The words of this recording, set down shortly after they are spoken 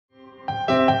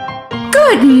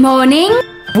Good morning!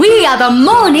 We are the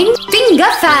Morning Finger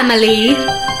Family.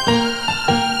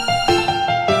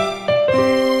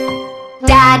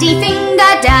 Daddy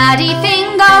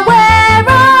Finger, where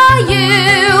are you?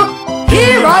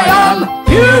 Here I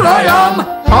am,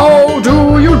 how do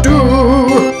you do?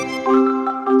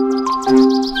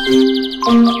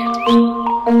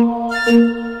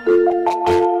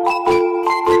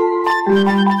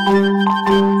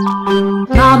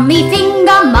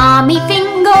 Mommy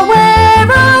Finger, where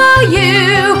are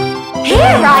you?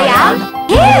 Here I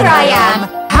am,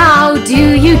 how do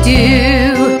you do?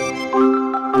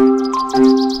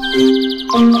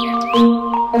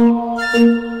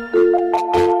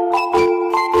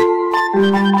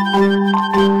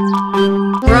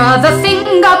 Brother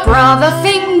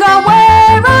Finger,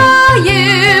 where are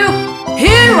you?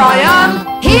 Here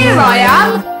I am,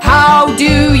 how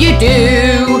do you do?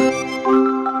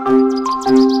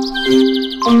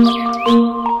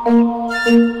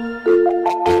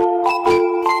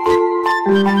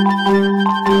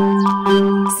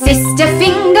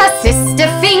 Sister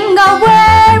Finger,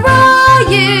 where are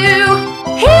you?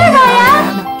 Here I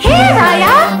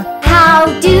am, how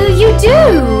do you do?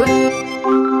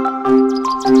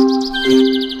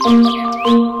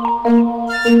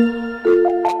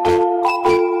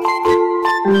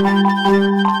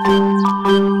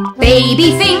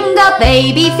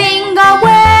 Baby Finger,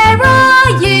 where are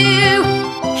you?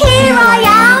 Here I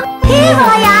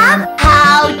am,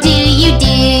 how do you do?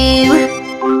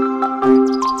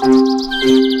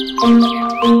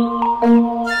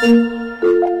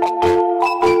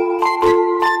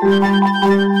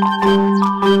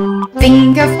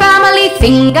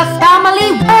 Finger family,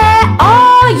 where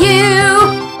are you?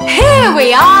 Here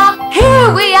we are,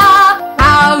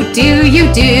 how do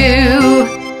you do?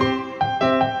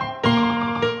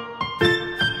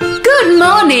 Good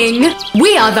morning!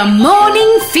 We are the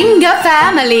Morning Finger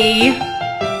Family.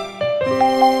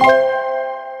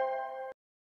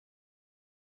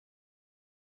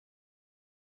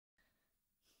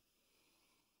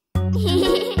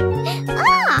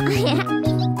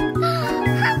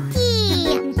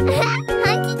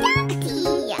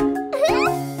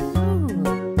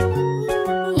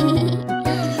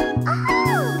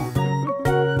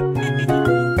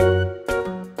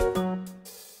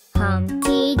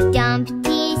 Humpty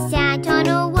Dumpty sat on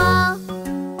a wall.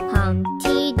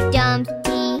 Humpty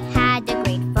Dumpty had a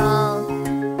great fall.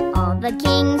 All the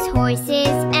king's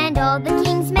horses and all the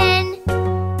king's men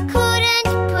couldn't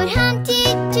put Humpty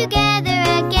together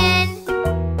again.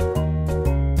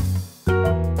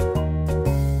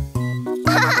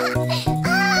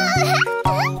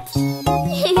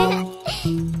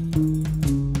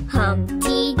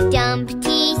 Humpty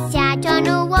Dumpty sat on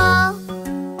a wall.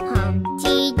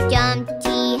 Humpty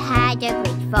Dumpty had a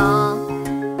great fall.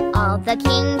 All the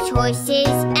king's horses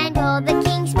and all the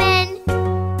king's men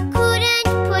couldn't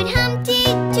put Humpty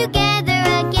together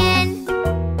again.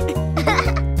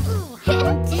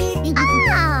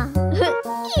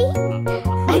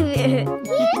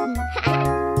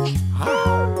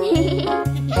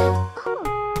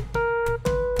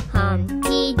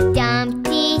 Humpty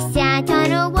Dumpty sat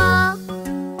on a wall.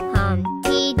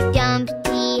 Humpty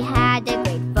Dumpty had a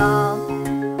great fall.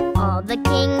 All the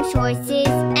king's horses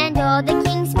and all the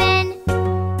king's men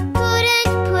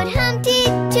couldn't put Humpty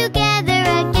together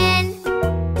again.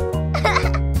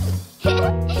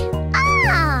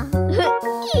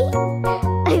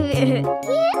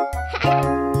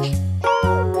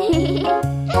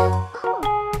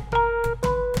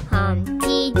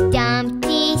 Humpty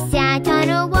Dumpty sat on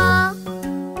a wall.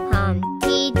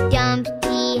 Humpty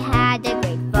Dumpty had a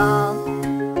great fall.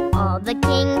 All the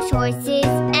king's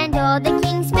horses and all the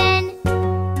king's men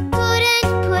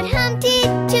couldn't put Humpty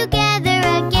together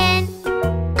again.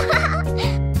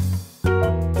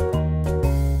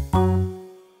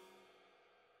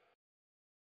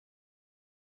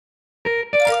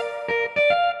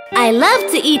 I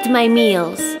love to eat my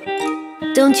meals.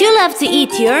 Don't you love to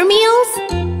eat your meals?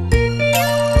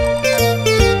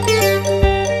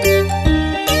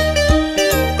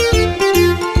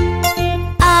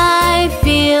 I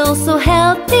feel so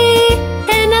healthy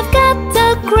and I've got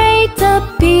a great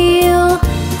appeal.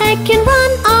 I can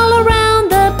run all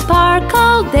around the park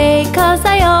all day 'cause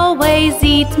I always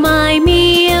eat my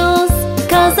meals.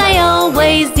 'Cause I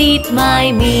always eat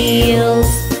my meals.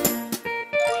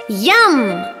 Yum!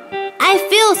 I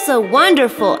feel so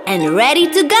wonderful and ready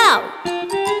to go.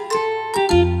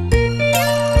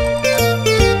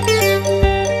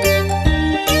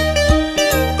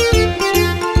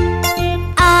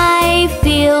 I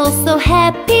feel so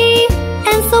happy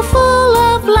and so full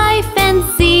of life and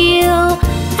zeal.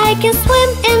 I can swim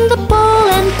in the pool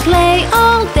and play all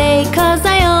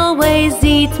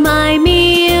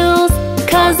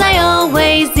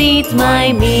eat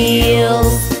my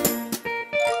meals.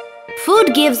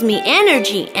 Food gives me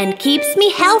energy and keeps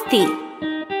me healthy.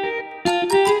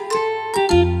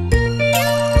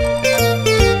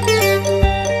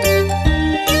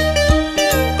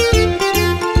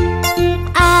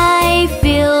 I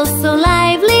feel so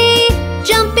lively,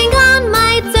 jumping on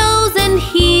my toes and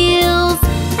heels.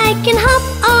 I can hop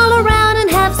all around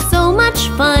and have so much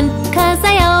fun, 'cause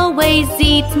I always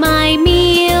eat my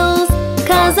meals.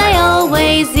 'Cause I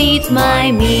always eat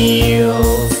my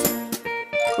meals.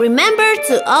 Remember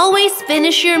to always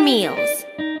finish your meals,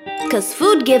 'cause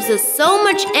food gives us so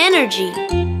much energy.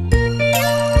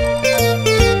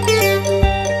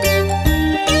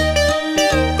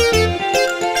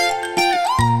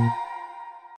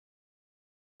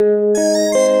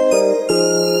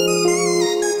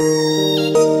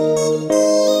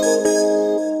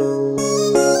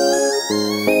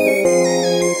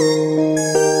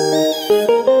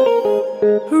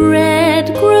 Red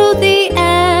grew the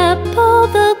apple,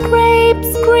 the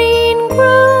grapes green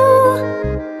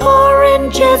grew.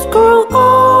 Oranges grew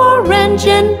orange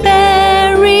and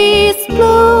berries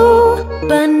blue.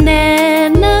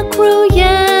 Banana grew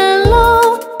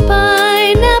yellow,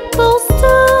 pineapples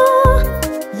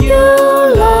too. You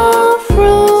love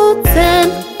fruits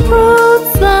and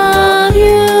fruits love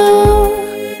you.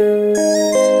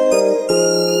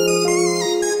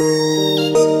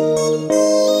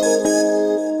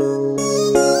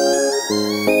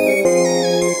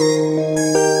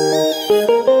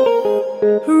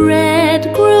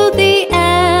 Red grew the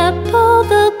apple,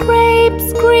 the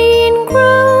grapes green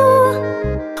grew.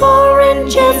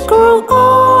 Oranges grew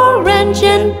orange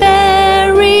and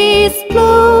berries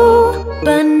blue.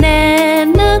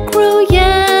 Banana grew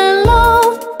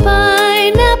yellow,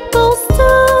 pineapples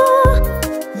too.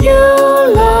 You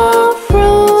love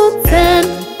fruits and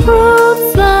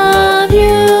fruits love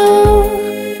you.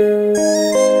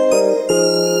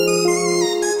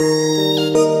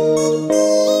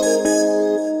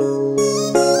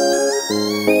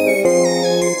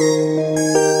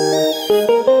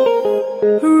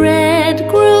 Red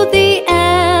grew the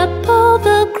apple,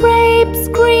 the grapes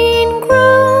green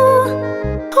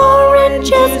grew.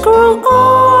 Oranges grew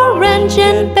orange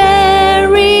and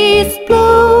berries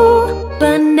blue.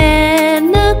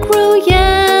 Banana grew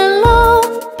yellow,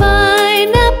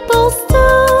 pineapples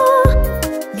too.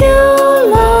 You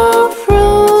love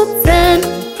fruits and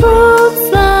fruits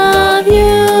love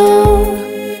you.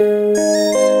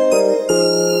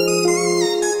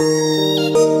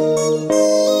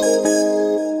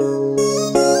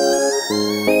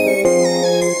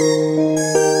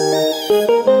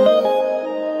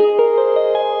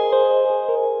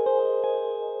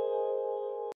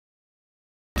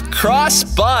 Cross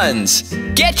buns.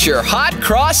 Get your hot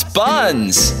cross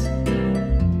buns.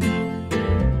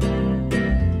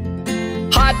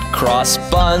 Hot cross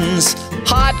buns,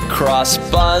 hot cross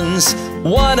buns.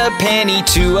 1 a penny,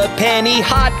 2 a penny,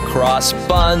 hot cross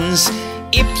buns.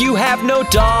 If you have no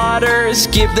daughters,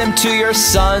 give them to your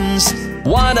sons.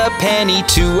 1 a penny,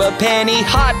 2 a penny,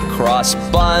 hot cross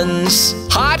buns.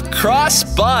 Hot cross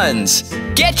buns.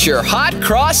 Get your hot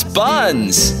cross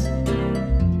buns.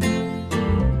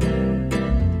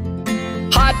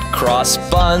 Hot cross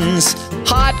buns,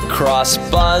 hot cross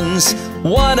buns.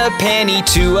 1 a penny,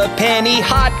 2 a penny,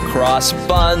 hot cross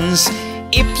buns.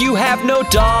 If you have no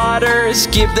daughters,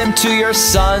 give them to your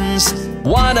sons.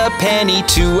 1 a penny,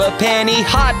 2 a penny,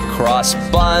 hot cross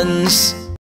buns.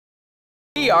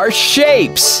 We are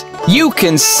shapes. You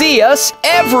can see us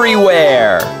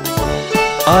everywhere.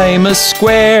 I'm a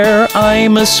square,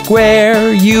 I'm a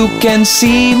square. You can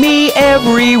see me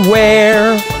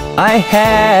everywhere. I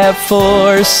have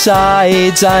 4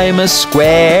 sides. I'm a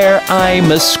square, I'm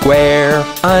a square.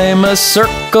 I'm a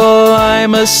circle,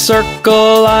 I'm a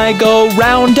circle. I go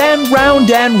round and round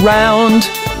and round.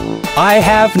 I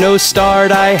have no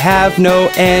start, I have no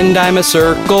end. I'm a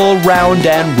circle round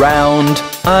and round.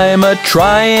 I'm a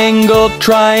triangle,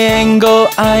 triangle.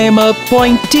 I'm a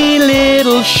pointy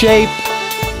little shape.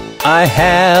 I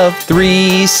have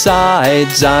 3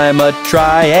 sides. I'm a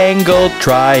triangle,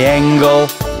 triangle.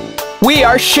 We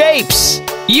are shapes.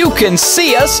 You can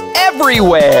see us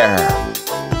everywhere.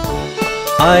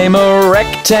 I'm a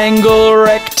rectangle,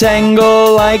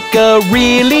 rectangle, like a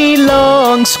really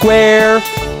long square.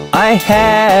 I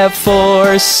have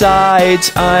 4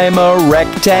 sides. I'm a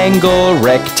rectangle,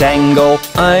 rectangle.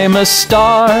 I'm a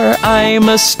star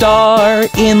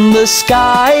in the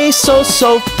sky, so,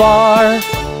 so far.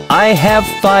 I have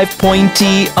 5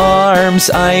 pointy arms.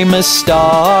 I'm a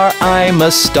star, I'm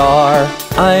a star.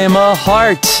 I'm a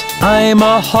heart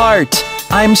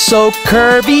I'm so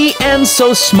curvy and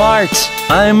so smart.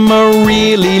 I'm a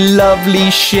really lovely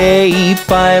shape.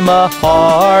 I'm a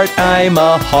heart, I'm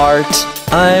a heart.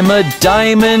 I'm a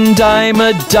diamond, I'm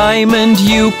a diamond.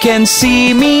 You can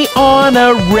see me on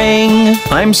a ring.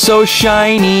 I'm so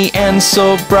shiny and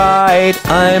so bright.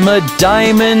 I'm a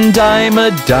diamond, I'm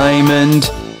a diamond.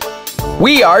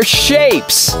 We are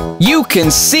shapes. You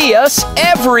can see us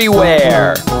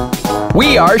everywhere.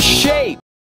 We are shapes.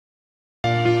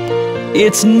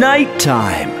 It's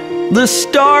nighttime. The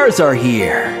stars are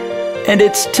here. And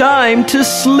it's time to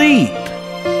sleep.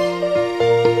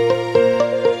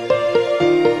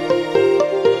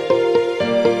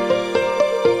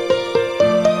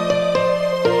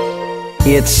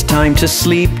 It's time to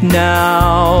sleep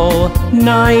now.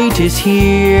 Night is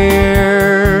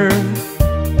here.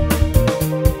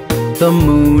 The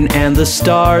moon and the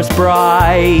stars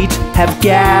bright have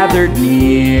gathered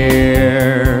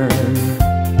near.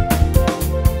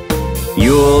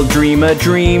 You'll dream a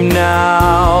dream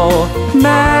now,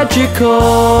 magical,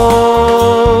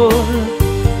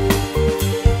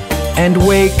 and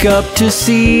wake up to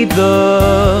see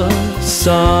the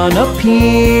sun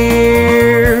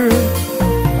appear.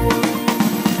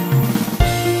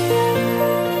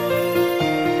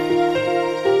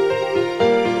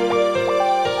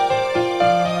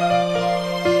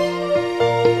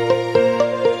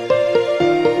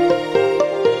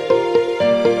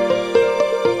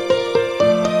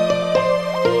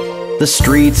 The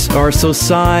streets are so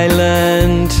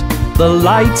silent, the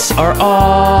lights are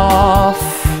off.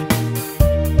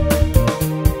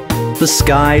 The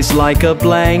sky's like a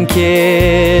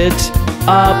blanket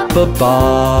up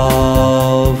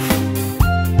above.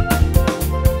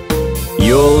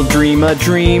 You'll dream a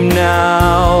dream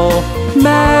now,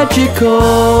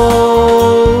 magical,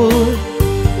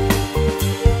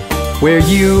 where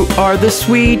you are the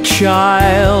sweet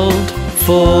child,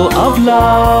 full of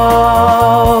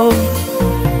love.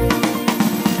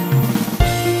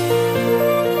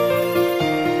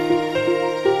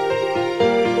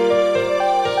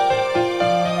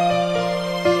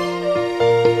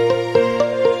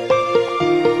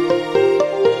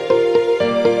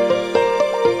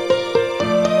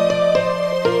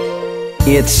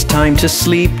 It's time to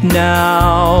sleep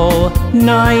now.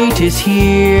 Night is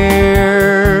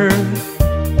here.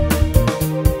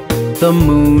 The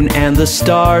moon and the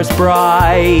stars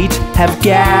bright have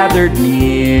gathered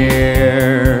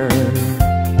near.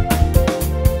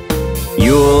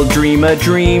 You'll dream a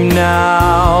dream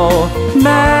now,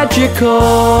 magical,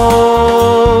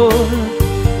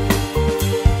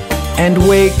 and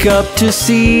wake up to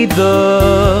see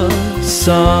the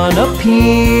sun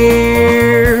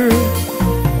appear.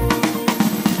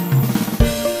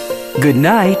 Good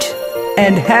night,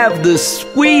 and have the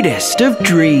sweetest of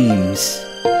dreams.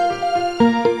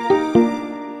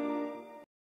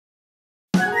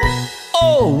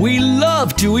 Oh, we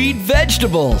love to eat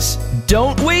vegetables,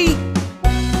 don't we?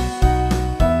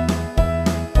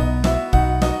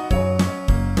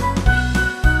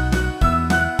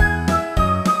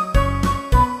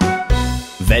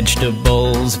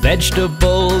 Vegetables,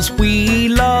 vegetables, we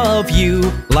love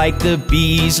you. Like the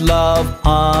bees love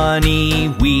honey,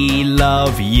 we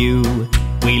love you.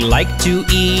 We like to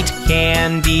eat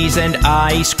candies and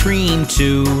ice cream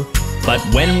too. But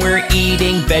when we're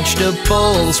eating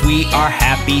vegetables, we are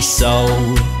happy so.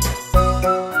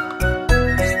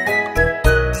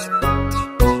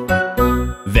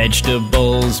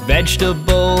 Vegetables,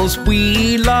 vegetables,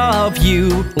 we love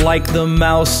you. Like the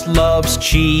mouse loves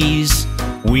cheese,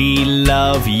 we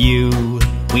love you.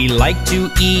 We like to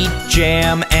eat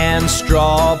jam and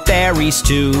strawberries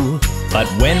too. But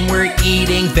when we're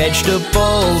eating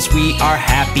vegetables, we are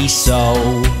happy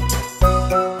so.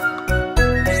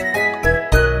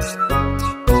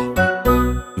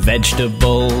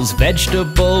 Vegetables,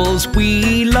 vegetables,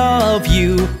 we love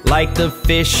you. Like the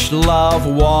fish love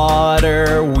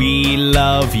water, we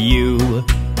love you.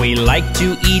 We like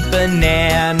to eat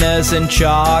bananas and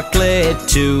chocolate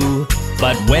too.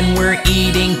 But when we're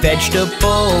eating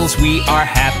vegetables, we are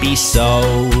happy so.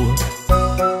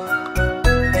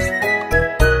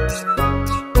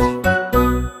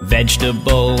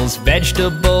 Vegetables,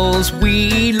 vegetables,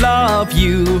 we love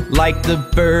you. Like the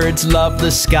birds love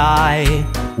the sky,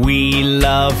 we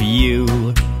love you.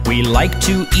 We like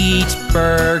to eat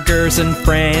burgers and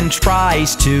French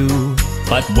fries too.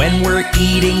 But when we're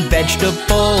eating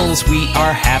vegetables, we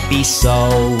are happy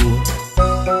so.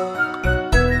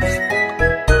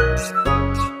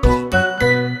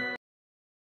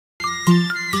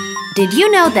 Did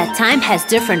you know that time has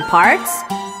different parts?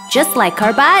 Just like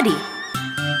our body.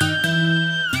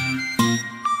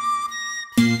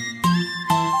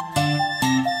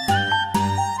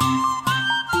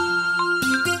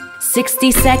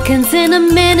 60 seconds in a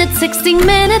minute, 60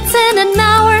 minutes in an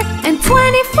hour, and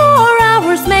 24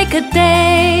 hours make a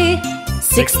day.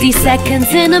 60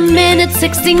 seconds in a minute,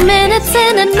 60 minutes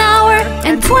in an hour,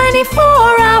 and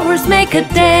 24 hours make a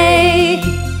day.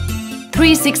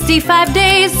 365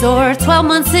 days or 12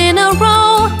 months in a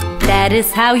row, that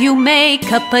is how you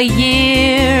make up a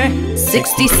year.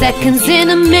 60 seconds in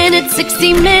a minute,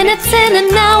 60 minutes in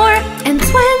an hour, and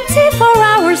 24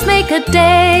 hours make a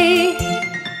day.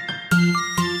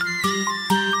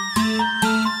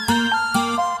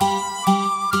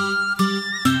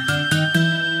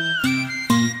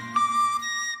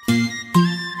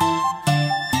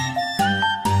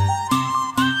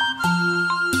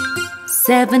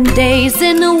 Seven days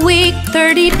in a week,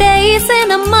 30 days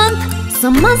in a month.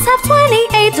 Some months have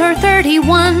 28 or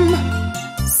 31.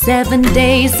 7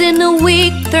 days in a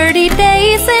week, 30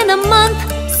 days in a month.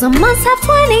 Some months have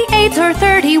 28 or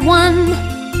 31.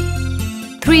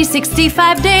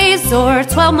 365 days or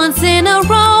 12 months in a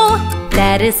row,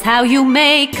 that is how you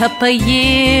make up a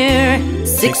year.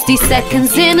 60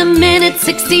 seconds in a minute,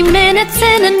 60 minutes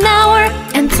in an hour,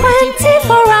 and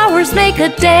 24 hours make a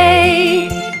day.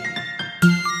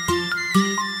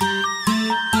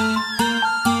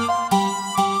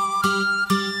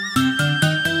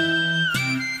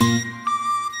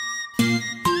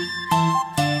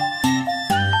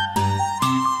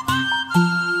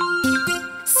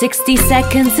 "60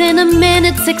 seconds in a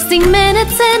minute, 60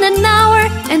 minutes in an hour,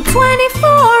 and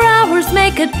 24 hours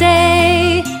make a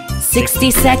day." 60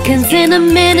 seconds in a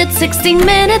minute, 60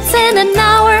 minutes in an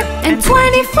hour, and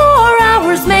 24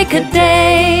 hours make a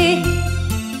day.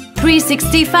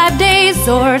 365 days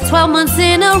or 12 months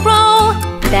in a row,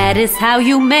 that is how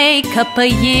you make up a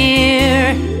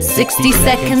year. 60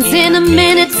 seconds in a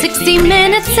minute, 60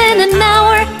 minutes in an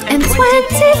hour, and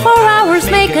 24 hours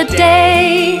make a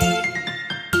day.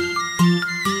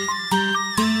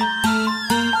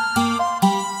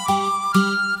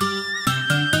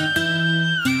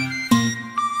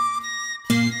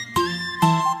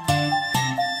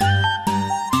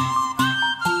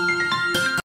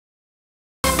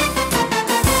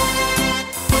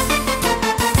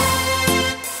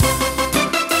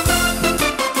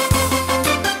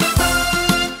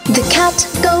 The cat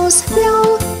goes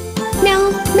meow, meow,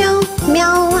 meow,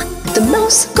 meow. The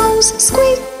mouse goes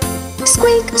squeak,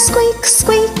 squeak, squeak,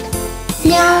 squeak.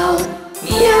 Meow,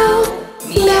 meow,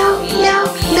 meow, meow,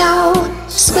 meow.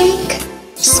 Squeak,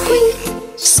 squeak,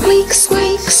 squeak,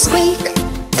 squeak, squeak.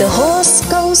 The horse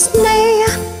goes neigh,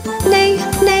 neigh,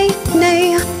 neigh,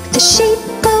 neigh. The sheep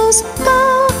goes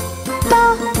baa,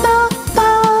 baa, baa,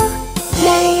 baa.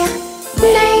 Neigh,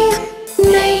 neigh,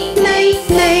 neigh, neigh,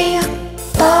 neigh.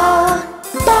 Ba,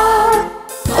 ba,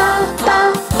 ba, ba,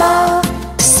 ba.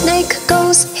 The snake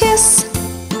goes hiss,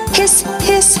 hiss,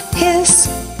 hiss, hiss.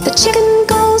 The chicken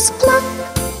goes cluck,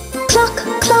 cluck,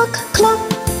 cluck, cluck.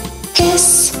 Hiss,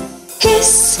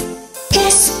 hiss,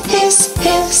 hiss, hiss,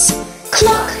 hiss.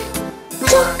 Cluck,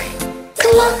 cluck,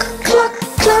 cluck, cluck,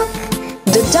 cluck.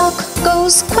 The duck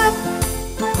goes quack,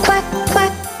 quack,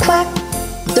 quack, quack.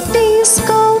 The bees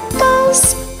go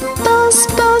buzz, buzz,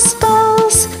 buzz,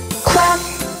 buzz. Quack,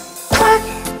 quack,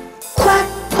 quack,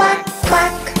 quack,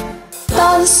 quack.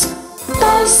 Buzz,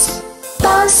 buzz,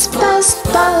 buzz, buzz,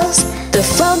 buzz. The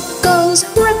frog goes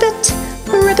ribbit,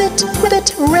 ribbit, ribbit,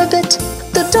 ribbit.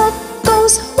 The dog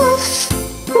goes woof,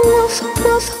 woof,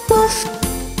 woof, woof.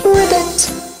 Ribbit,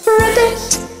 ribbit,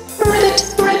 ribbit,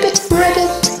 ribbit,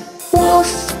 ribbit.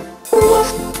 Woof, woof,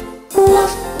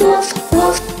 woof, woof,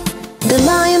 woof. The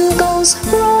lion goes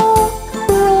roar,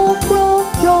 roar, roar,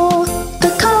 roar.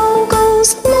 The cow goes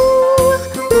moo,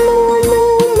 moo,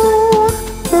 moo, moo.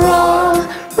 Roar,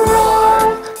 roar,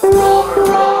 roar,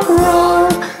 roar, roar.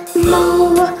 Moo,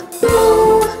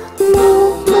 moo, moo,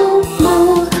 moo,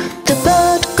 moo. The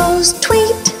bird goes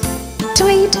tweet,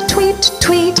 tweet, tweet,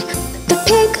 tweet. The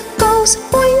pig goes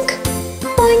oink,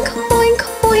 oink, oink,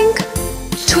 oink.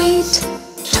 Tweet,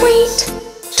 tweet,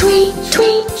 tweet,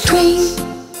 tweet, tweet.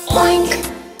 Oink,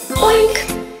 oink,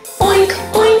 oink,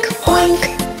 oink, oink.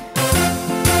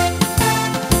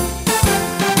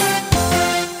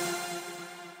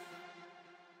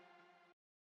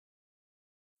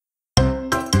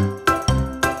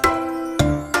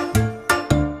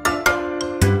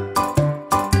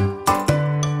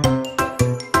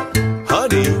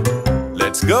 Honey,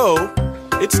 let's go.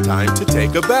 It's time to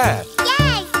take a bath.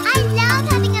 Yes, I love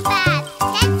having a bath.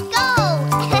 Let's go.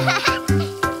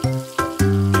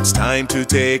 It's time to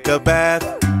take a bath.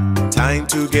 Time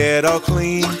to get all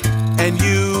clean. And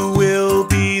you will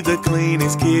be the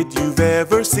cleanest kid you've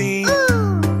ever seen.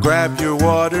 Ooh. Grab your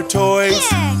water toys.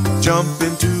 Here. Jump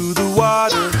into the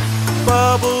water.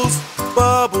 Bubbles,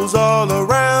 bubbles all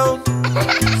around.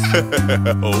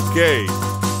 Okay.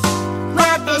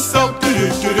 Grab the soap,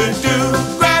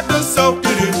 do-do-do-do-do. Grab the soap,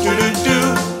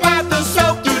 do-do-do-do-do. Grab the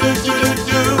soap,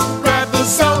 do-do-do-do-do. Grab the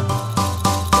soap.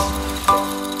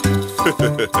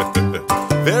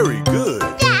 Very good.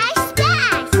 Dash,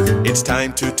 dash. It's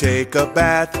time to take a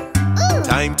bath. Ooh.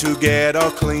 Time to get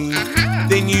all clean.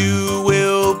 Then you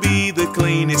will be the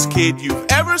cleanest kid you've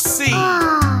ever seen.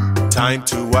 Time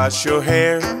to wash your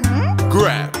hair.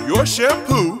 Grab your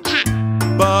shampoo.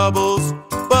 Bubbles,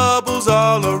 bubbles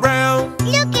all around.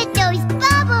 Look at those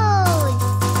bubbles.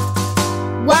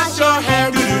 Wash your hair,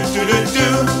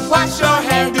 do-do-do-do-do. Wash your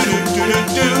hair,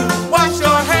 do-do-do-do-do. Wash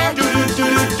your hair,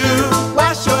 do-do-do-do-do.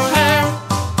 Wash your hair.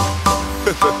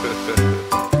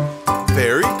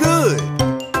 Very good.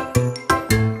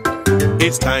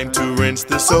 It's time to rinse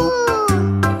the soap.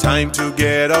 Time to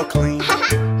get all clean.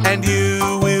 And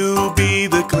you will be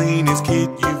the cleanest kid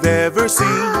you've ever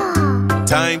seen.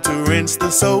 Time to rinse the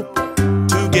soap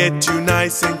to get you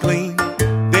nice and clean.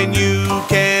 Then you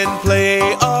can play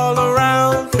all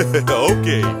around.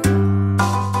 Okay.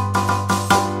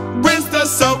 Rinse the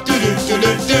soap,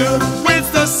 do-do-do-do-do. Rinse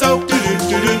the soap,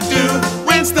 do-do-do-do-do.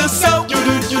 Rinse the soap,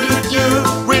 do-do-do-do-do.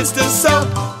 Rinse the soap.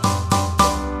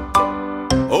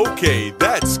 Okay,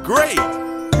 that's great.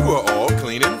 You are all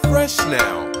clean and fresh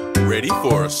now. Ready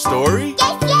for a story?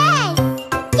 Yes, yes.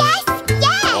 Yes,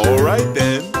 yes. All right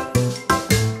then.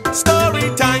 Story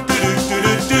time,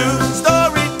 do-do-do-do-do.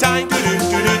 Story time,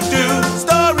 do-do-do-do-do.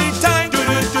 Story time,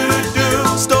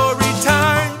 do-do-do-do-do. Story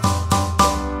time.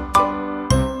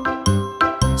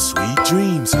 Sweet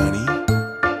dreams, honey.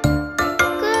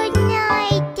 Good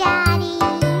night, Daddy.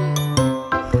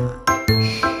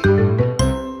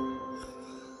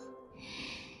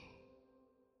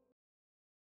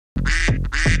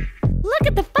 Look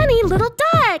at the funny little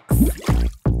ducks!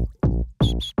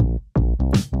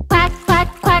 Quack, quack,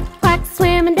 quack, quack,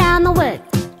 swimming down the wood.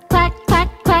 Quack, quack,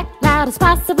 quack, loud as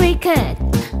possibly could.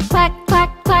 Quack,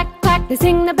 quack, quack, quack, they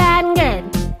sing the bad and good.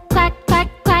 Quack, quack,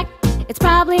 quack, it's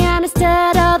probably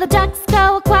understood. Oh, the ducks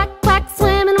go quack, quack,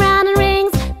 swimming round in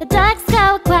rings. The ducks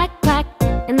go quack, quack,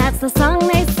 and that's the song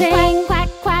they sing. Quack,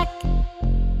 quack,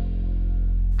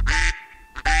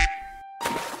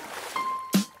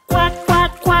 quack,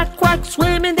 quack, quack, quack,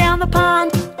 swimming down the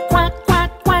pond. Quack,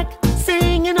 quack, quack,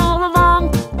 singing all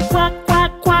along. Quack,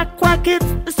 quack, quack, quack, it's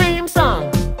the same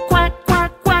song. Quack,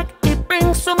 quack, quack, it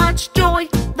brings so much joy.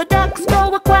 The ducks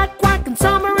go a quack, quack in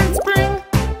summer and spring.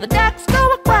 The ducks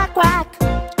go a quack, quack,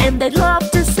 and they love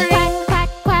to sing. Quack,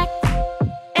 quack,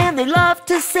 and they love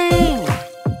to sing.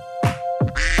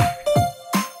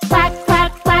 Quack,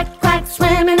 quack, quack, quack,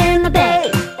 swimming in the bay.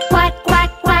 Quack,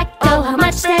 quack, quack, oh how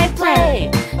much they play.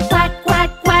 Quack, quack,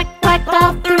 quack, quack,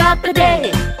 all throughout the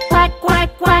day. Quack, quack,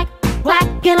 quack,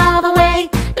 quacking all the way.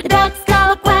 The ducks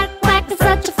go quack, quack, it's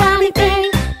such a funny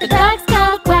thing. The ducks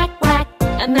go quack, quack,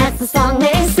 and that's the song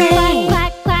they sing.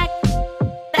 Quack, quack,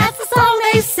 that's the song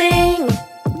they sing.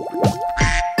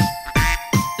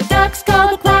 The ducks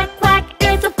go quack, quack,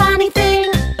 it's a funny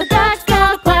thing. The ducks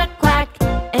go quack, quack,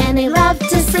 and they love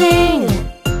to sing.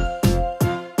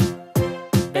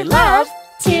 They love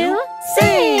to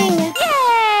sing.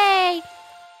 Yay!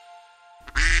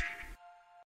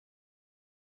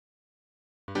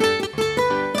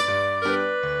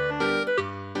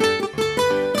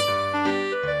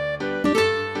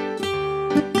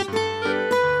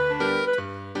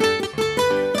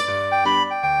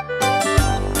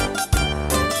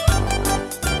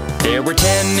 There were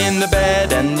 10 in the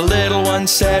bed, and the little one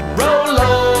said, roll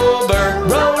over,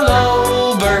 roll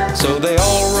over. So they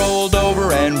all rolled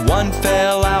over, and one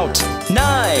fell out.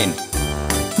 9,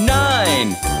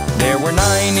 9. There were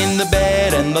 9 in the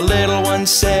bed, and the little one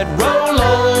said, roll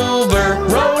over,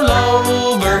 roll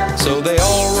over. So they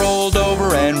all rolled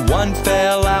over, and one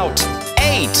fell out.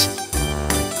 8,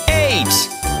 8.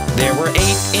 There were 8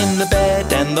 in the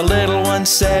bed, and the little one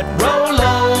said, roll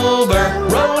over,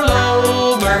 roll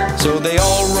over. So they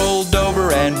all rolled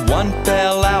over, and one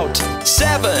fell out.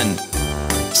 7,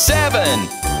 7.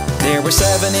 There were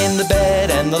 7 in the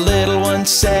bed, and the little one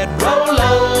said, roll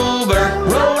over,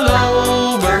 roll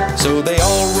over. So they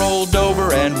all rolled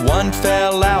over, and one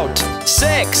fell out.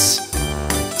 6,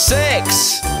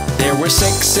 6. There were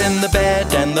 6 in the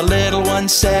bed, and the little one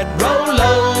said, roll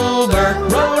over,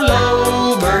 roll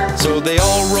over. So they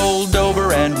all rolled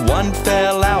over, and one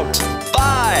fell out.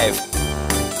 5,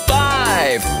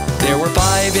 5. There were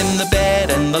 5 in the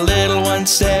bed, and the little one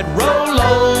said, roll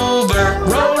over,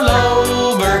 roll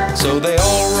over. So they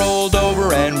all rolled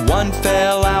over, and one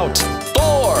fell out.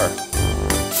 4,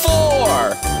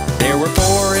 4. There were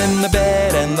 4 in the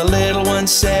bed, and the little one one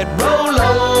said, roll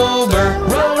over,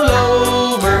 roll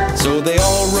over. So they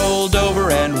all rolled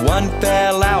over and one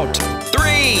fell out.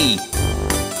 3,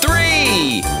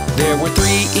 3. There were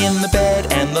 3 in the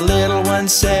bed and the little one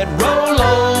said, roll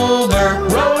over,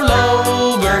 roll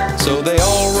over. So they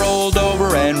all rolled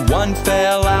over and one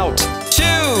fell out. 2,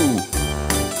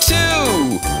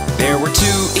 2. There were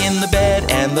 2 in the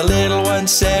bed and the little one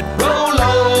said, roll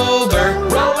over,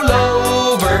 roll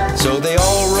over. So they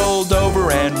all rolled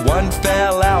over and one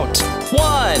fell out.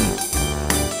 1,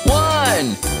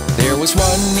 1. There was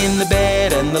 1 in the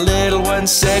bed and the little one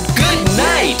said, good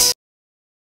night.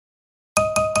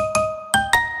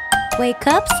 Wake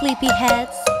up,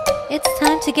 sleepyheads. It's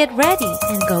time to get ready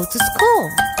and go to school.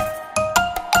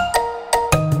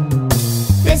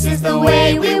 This is the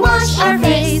way we wash our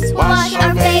face, wash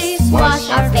our face, wash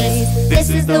our face. This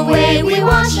is the way we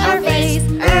wash our face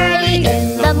early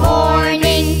in the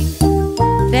morning.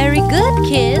 Very good,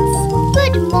 kids.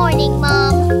 Good morning,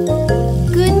 Mom.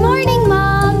 Good morning,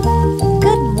 Mom.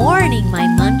 Good morning, my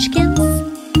munchkins.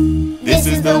 This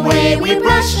is the way we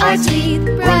brush our teeth,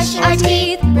 brush our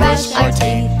teeth, brush our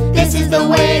teeth. This is the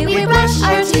way we brush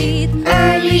our teeth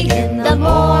early in the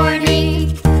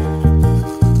morning.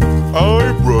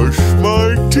 I brush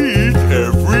my teeth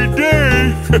every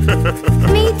day.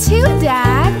 Me too,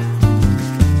 Dad.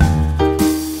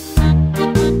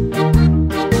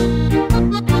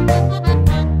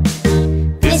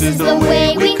 This is the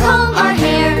way we comb our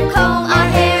hair, comb our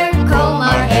hair, comb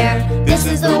our hair. This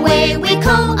is the way we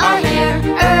comb our hair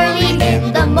early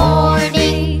in the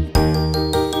morning.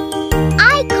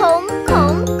 I comb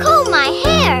my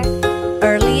hair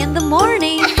Early in the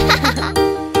morning.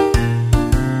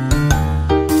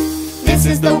 This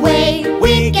is the way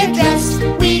we get dressed,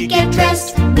 we get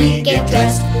dressed, we get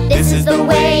dressed. This is the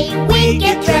way we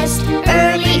get dressed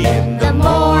early in the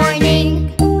morning.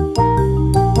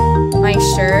 My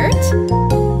shirt,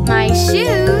 my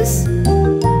shoes,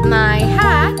 my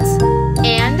hat,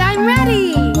 and I'm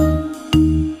ready.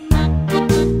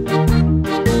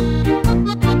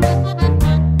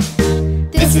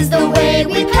 This is the way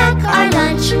we pack our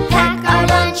lunch, pack our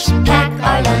lunch, pack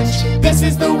our lunch. This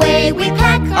is the way we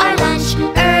pack our lunch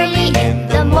early in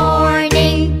the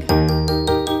morning.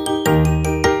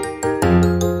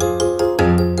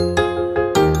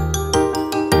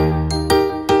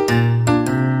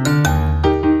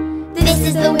 This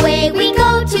is the way we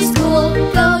go to school,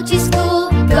 go to school,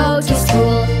 go to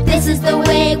school. This is the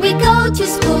way we go to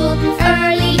school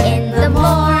early in the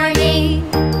morning.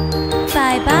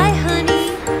 Bye-bye,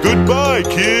 honey. Goodbye,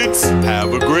 kids.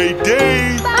 Have a great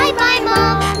day. Bye-bye,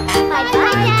 Mom.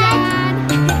 Bye-bye, Dad.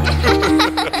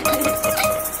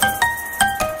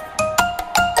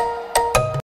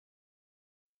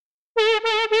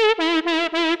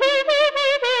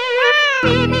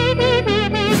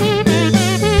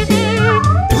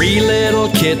 Three little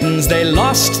kittens, they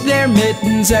lost their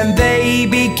mittens and they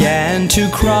began to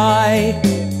cry.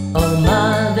 Oh,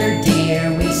 mother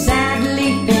dear, we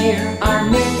sadly fear our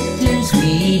mittens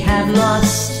we have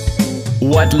lost.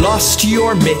 What, lost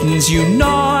your mittens, you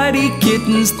naughty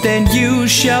kittens? Then you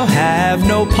shall have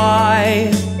no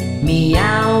pie.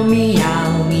 Meow,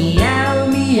 meow, meow,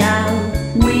 meow,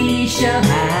 we shall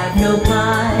have no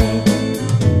pie.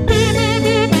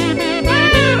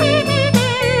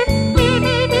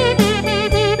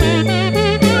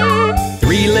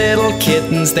 Three little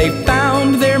kittens, they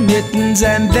found their mittens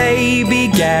and they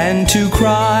began to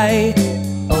cry.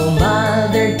 Oh,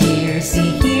 mother dear,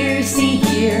 see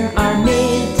here, our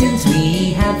mittens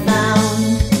we have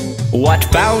found. What,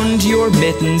 found your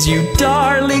mittens, you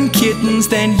darling kittens?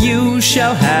 Then you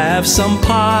shall have some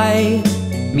pie.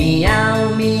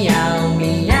 Meow, meow,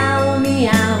 meow,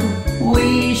 meow,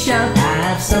 we shall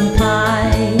have some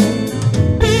pie.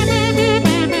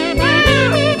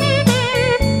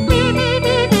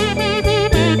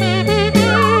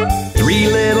 Three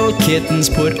little kittens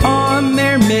put on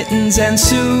their mittens and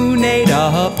soon ate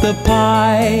up the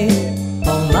pie.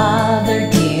 Oh, mother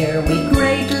dear, we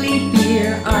greatly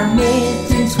fear our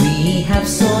mittens we have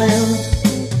soiled.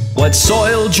 What,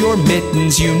 soiled your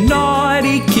mittens, you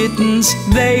naughty kittens?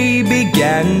 They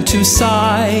began to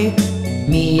sigh.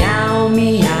 Meow,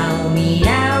 meow,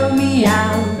 meow,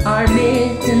 meow, our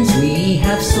mittens we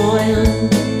have soiled.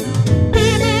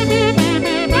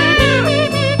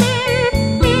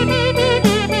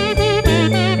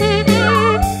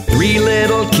 Three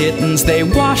little kittens, they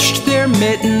washed their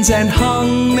mittens and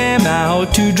hung them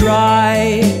out to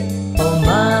dry. Oh,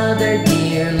 mother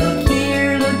dear, look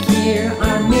here,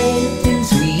 our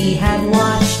mittens we have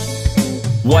washed.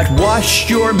 What, washed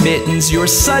your mittens? You're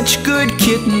such good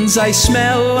kittens, I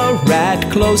smell a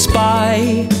rat close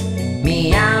by.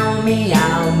 Meow,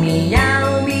 meow,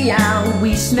 meow, meow.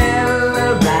 We smell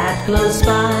a rat close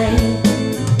by.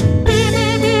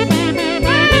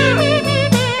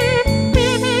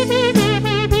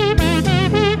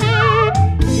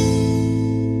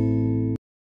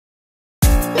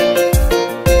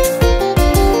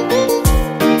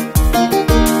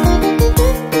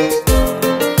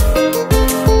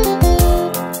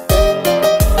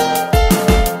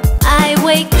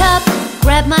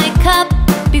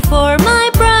 Before my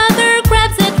brother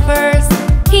grabs it first.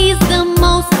 He's the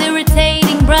most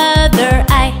irritating brother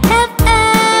I have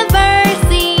ever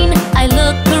seen. I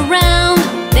look around,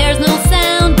 there's no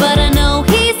sound, but I know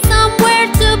he's somewhere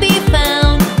to be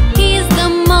found. He's the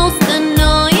most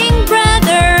annoying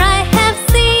brother I have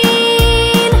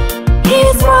seen.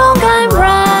 He's wrong, I'm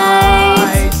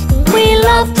right. We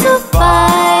love to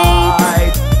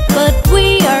fight, but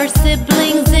we are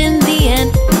siblings in the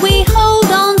end. We hold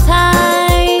on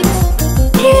tight.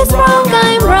 He's wrong,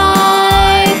 I'm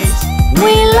right.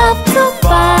 We love to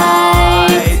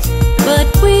fight, but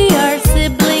we are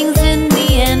siblings in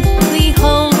the end. We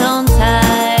hold on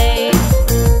tight.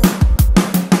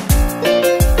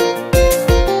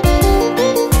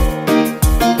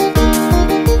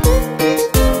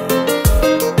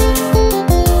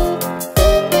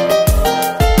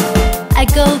 I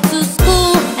go to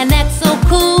school and that's so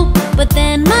cool, but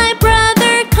then my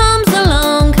brother comes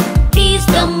along. He's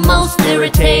the most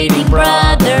irritating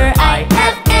brother I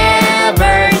have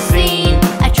ever seen.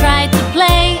 I try to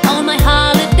play on my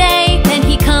holiday, then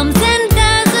he comes and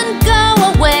doesn't go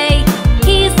away.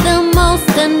 He's the most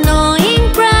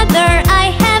annoying brother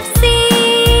I have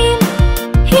seen.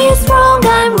 He's wrong,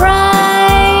 I'm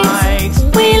right.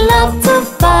 We love to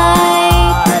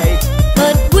fight,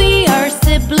 but we are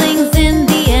siblings in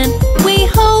the end. We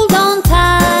hold on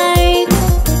tight.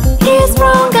 He's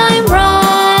wrong, I'm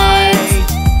right.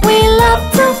 We love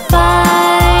to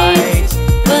fight,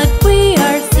 but we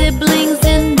are siblings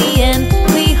in the end.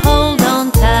 We hold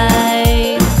on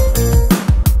tight.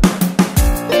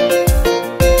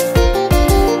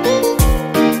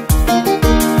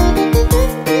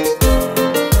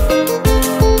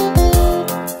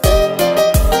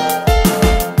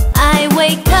 I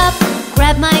wake up,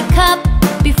 grab my cup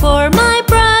before my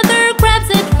brother grabs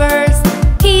it first.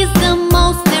 He's the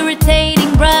most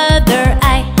irritating brother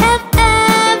I have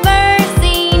ever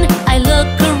seen. I look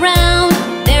around,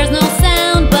 there's no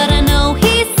sound, but I know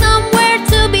he's somewhere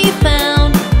to be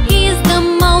found. He's the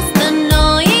most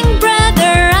annoying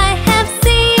brother I have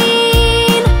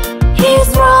seen. He's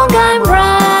wrong, I'm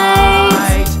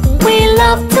right. We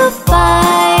love to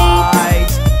fight,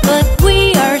 but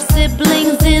we are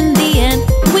siblings in the end.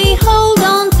 We hold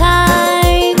on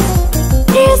tight.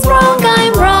 He's wrong,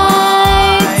 I'm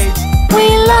right.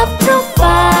 We love to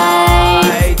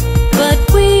fight, but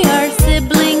we are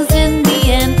siblings in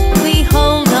the end. We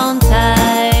hold on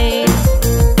tight.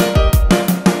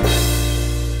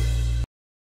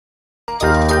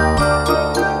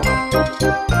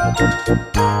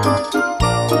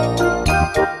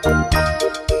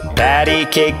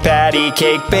 Patty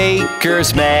cake,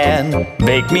 baker's man.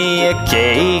 Bake me a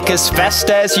cake as fast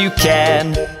as you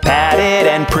can. Pat it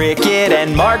and prick it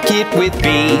and mark it with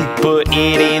B. Put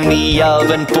it in the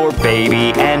oven for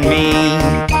baby and me.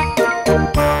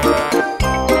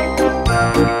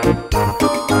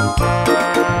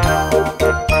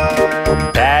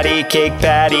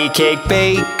 Patty cake,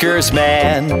 baker's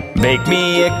man. Bake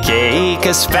me a cake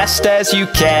as fast as you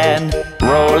can.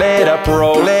 Roll it up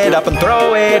and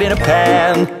throw it in a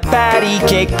pan. Patty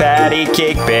cake,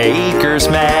 baker's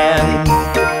man.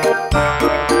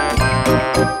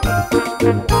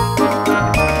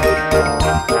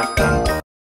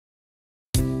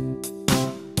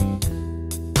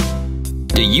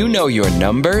 Do you know your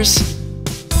numbers?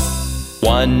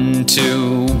 1,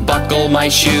 2, buckle my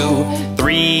shoe.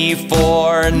 3,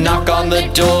 4, knock on the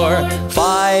door.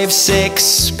 5,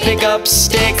 6, pick up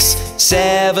sticks.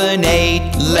 7,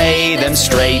 8, lay them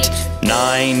straight.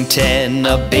 9, 10,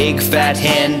 a big fat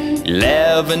hen.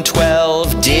 11,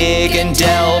 12, dig and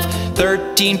delve.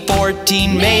 13,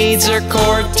 14, maids are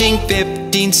courting.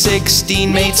 15,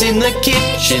 16, maids in the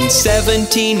kitchen.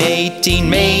 17, 18,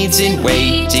 maids in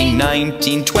waiting.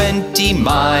 19, 20,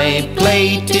 my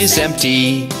plate is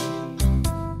empty.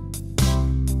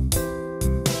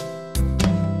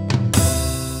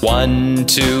 1,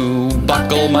 2,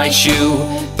 buckle my shoe.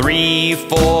 3,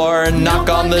 4, knock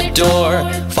on the door.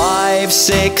 5,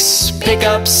 6, pick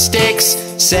up sticks.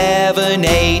 7,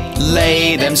 8,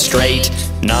 lay them straight.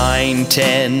 9,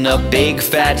 10, a big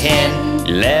fat hen.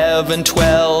 11,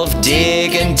 12,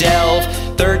 dig and delve.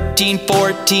 13,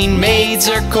 14, maids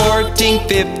are courting.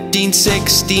 15,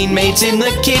 16, maids in the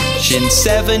kitchen.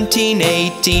 17,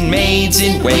 18, maids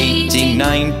in waiting.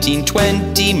 19,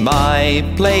 20, my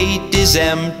plate is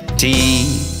empty.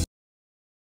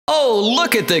 Oh,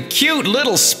 look at the cute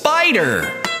little spider!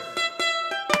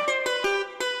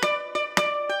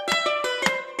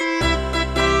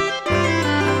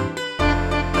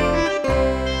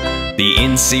 The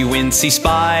incy-wincy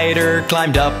spider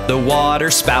climbed up the water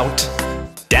spout.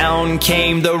 Down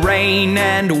came the rain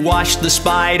and washed the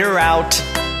spider out.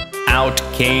 Out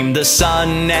came the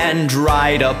sun and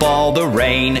dried up all the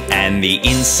rain. And the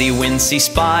incy-wincy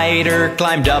spider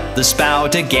climbed up the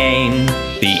spout again.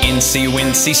 The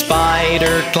incy-wincy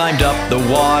spider climbed up the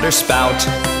water spout.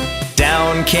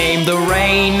 Down came the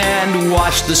rain and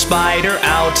washed the spider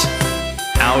out.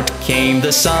 Out came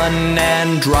the sun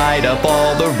and dried up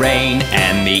all the rain.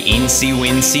 And the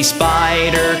incy-wincy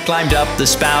spider climbed up the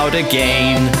spout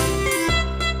again.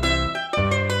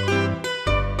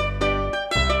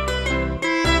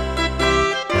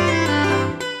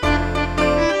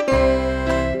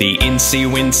 The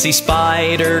incy-wincy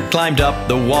spider climbed up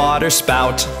the water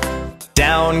spout.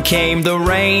 Down came the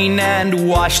rain and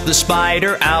washed the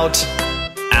spider out.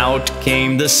 Out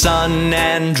came the sun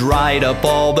and dried up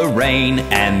all the rain.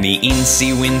 And the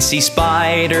incy-wincy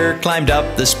spider climbed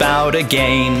up the spout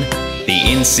again. The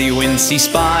incy-wincy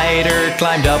spider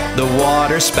climbed up the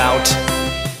water spout.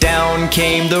 Down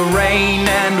came the rain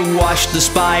and washed the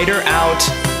spider out.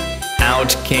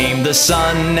 Out came the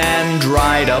sun and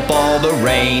dried up all the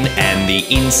rain. And the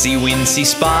incy-wincy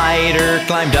spider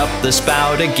climbed up the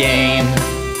spout again.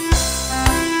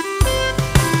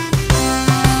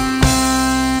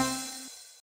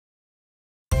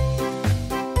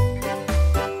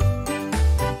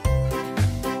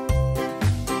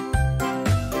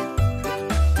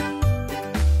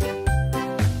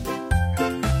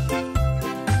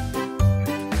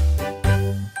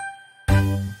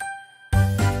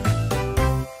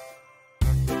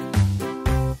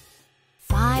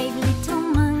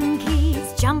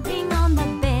 Jumping on the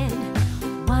bed,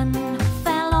 one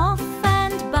fell off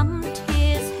and bumped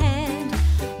his head.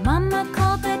 Mama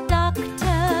called the doctor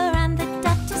and the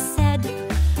doctor said,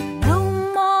 no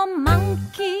more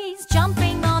monkeys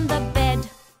jumping on the bed.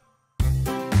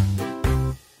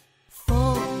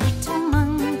 4 little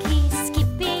monkeys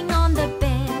skipping on the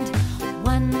bed,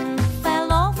 one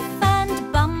fell off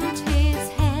and bumped his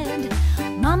head.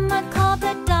 Mama called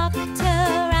the doctor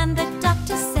and the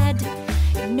doctor said,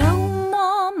 no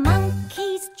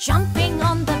jumping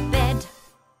on the bed.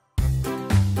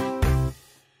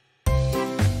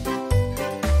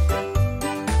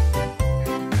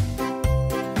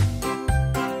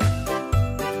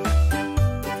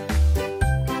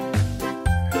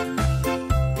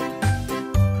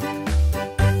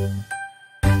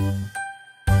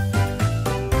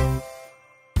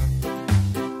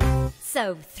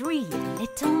 So 3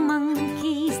 little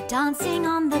monkeys dancing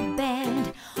on the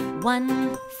bed.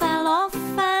 One fell off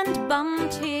and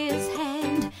bumped his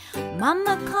head.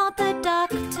 Mama called the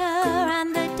doctor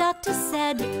and the doctor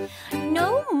said,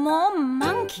 no more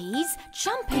monkeys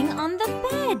jumping on the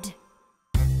bed.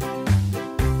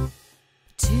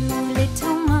 2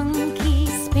 little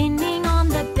monkeys spinning on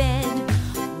the bed.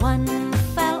 One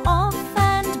fell off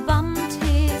and bumped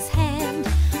his head.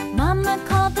 Mama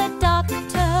called the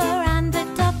doctor and the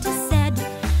doctor said,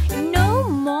 no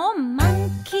more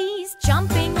monkeys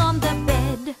jumping on the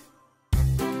bed.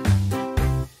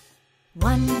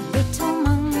 1 little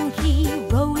monkey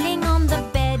rolling on the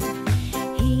bed.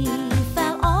 He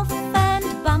fell off and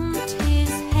bumped his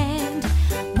head.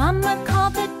 Mama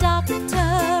called the doctor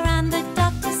and the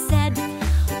doctor said,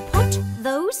 put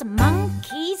those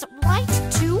monkeys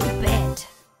right to bed.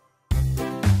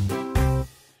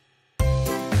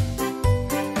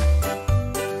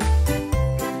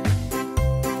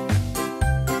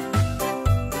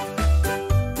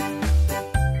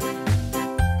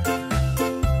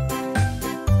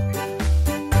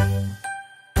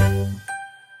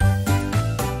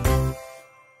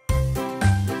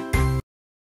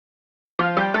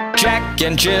 Jack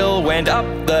and Jill went up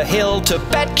the hill to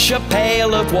fetch a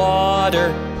pail of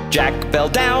water. Jack fell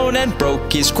down and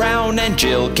broke his crown, and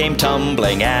Jill came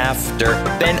tumbling after.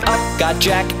 Then up got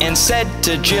Jack and said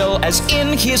to Jill, as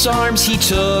in his arms he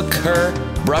took her,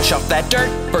 brush off that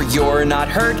dirt, for you're not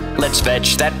hurt, let's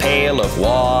fetch that pail of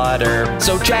water.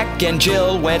 So Jack and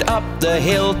Jill went up the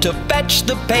hill to fetch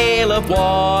the pail of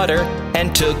water,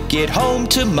 and took it home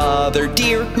to Mother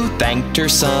dear, who thanked her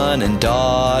son and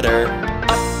daughter.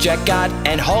 Up Jack got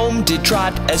and home did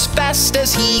trot as fast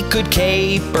as he could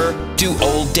caper, to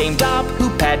old Dame Dob, who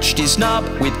patched his knob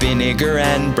with vinegar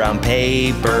and brown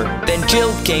paper. Then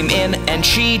Jill came in and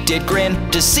she did grin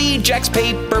to see Jack's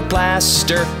paper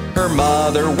plaster. Her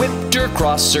mother whipped her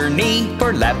across her knee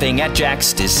for laughing at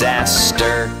Jack's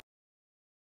disaster.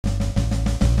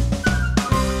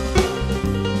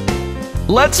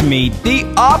 Let's meet the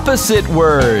opposite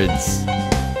words.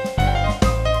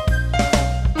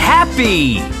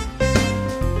 Happy,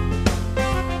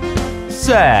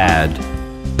 sad,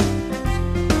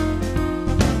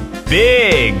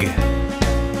 big,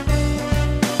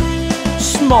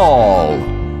 small,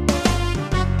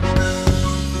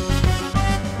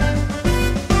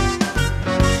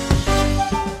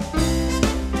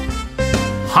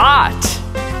 hot,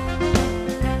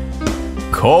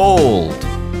 cold,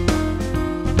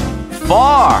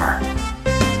 far,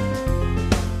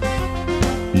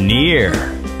 near,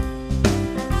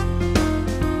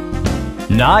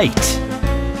 night,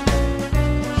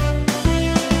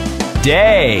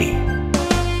 day,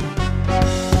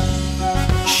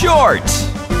 short,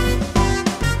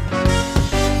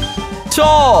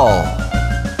 tall,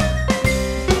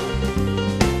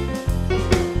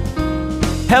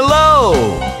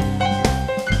 hello,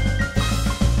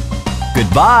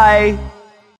 goodbye.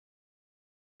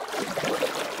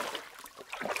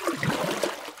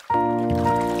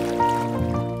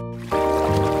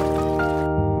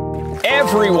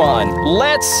 Everyone,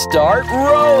 let's start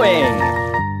rowing.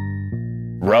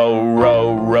 Row,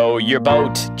 row, row your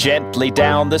boat gently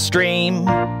down the stream.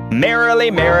 Merrily,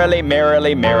 merrily,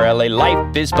 merrily, merrily,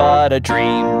 life is but a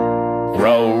dream.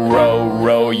 Row, row,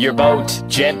 row your boat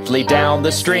gently down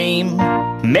the stream.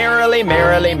 Merrily,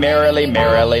 merrily, merrily,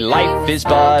 merrily, life is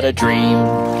but a dream.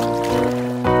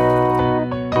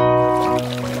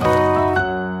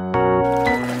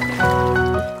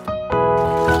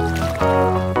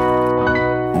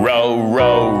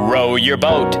 Row your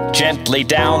boat gently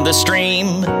down the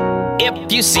stream.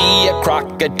 If you see a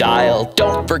crocodile,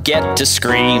 don't forget to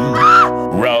scream.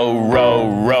 Row, row,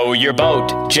 row your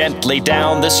boat gently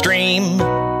down the stream.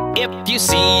 If you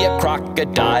see a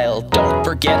crocodile, don't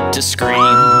forget to scream.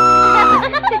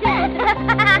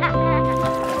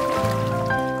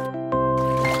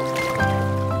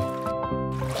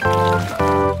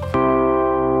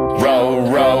 Row,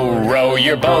 row, row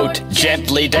your boat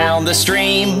gently down the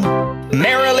stream.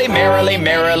 Merrily, merrily,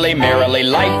 merrily, merrily,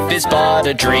 life is but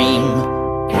a dream.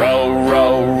 Row,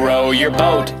 row, row your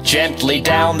boat gently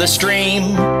down the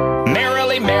stream.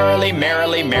 Merrily, merrily,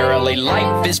 merrily, merrily,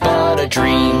 life is but a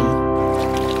dream.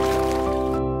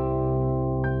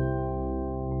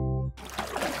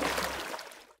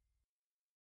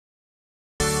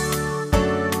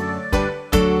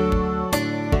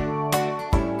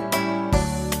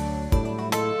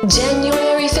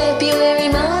 January, February,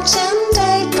 March and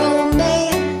April, May,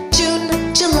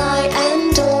 June, July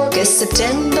and August,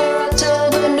 September,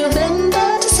 October,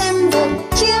 November, December.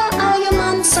 Here are your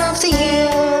months of the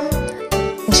year.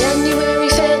 January,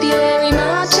 February,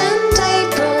 March and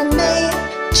April, May,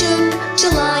 June,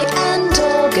 July and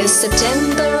August,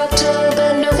 September,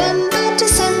 October, November,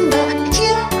 December.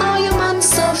 Here are your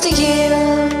months of the year.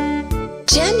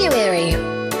 January,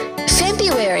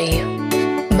 February,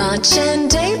 March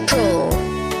and April,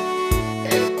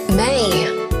 May,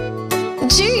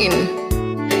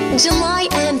 June, July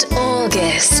and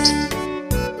August,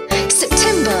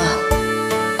 September,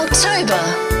 October,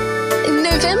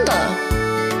 November,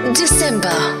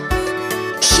 December.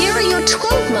 Here are your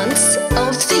 12 months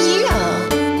of the year.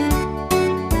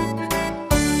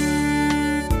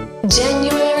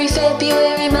 January,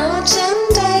 February, March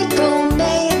and April,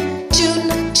 May,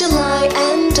 June, July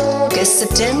and August,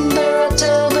 September,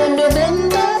 October,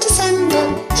 November, December.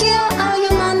 Here are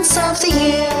your months of the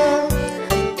year.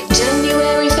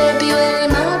 January, February,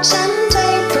 March and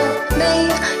April, May,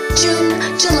 June,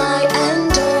 July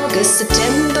and August,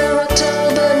 September,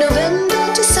 October,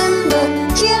 November, December.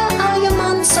 Here are your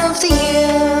months of the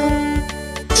year.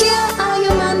 Here are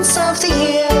your months of the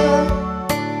year.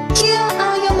 Here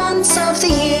are your months of the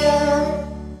year.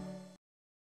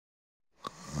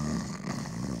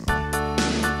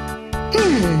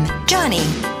 Johnny,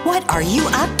 what are you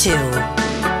up to?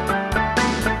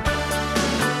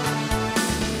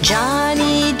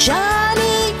 Johnny,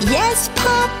 Johnny, yes,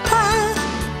 Papa.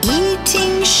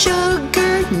 Eating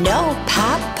sugar, no,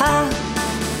 Papa.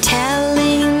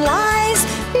 Telling lies,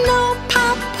 no,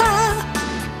 Papa.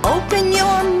 Open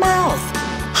your mouth,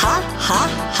 ha, ha,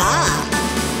 ha.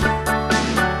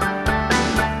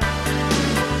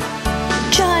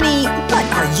 Johnny, what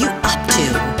are you up to?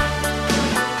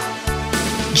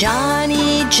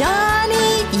 Johnny,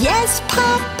 Johnny, yes, yes,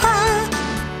 Papa.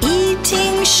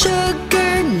 Eating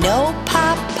sugar, no,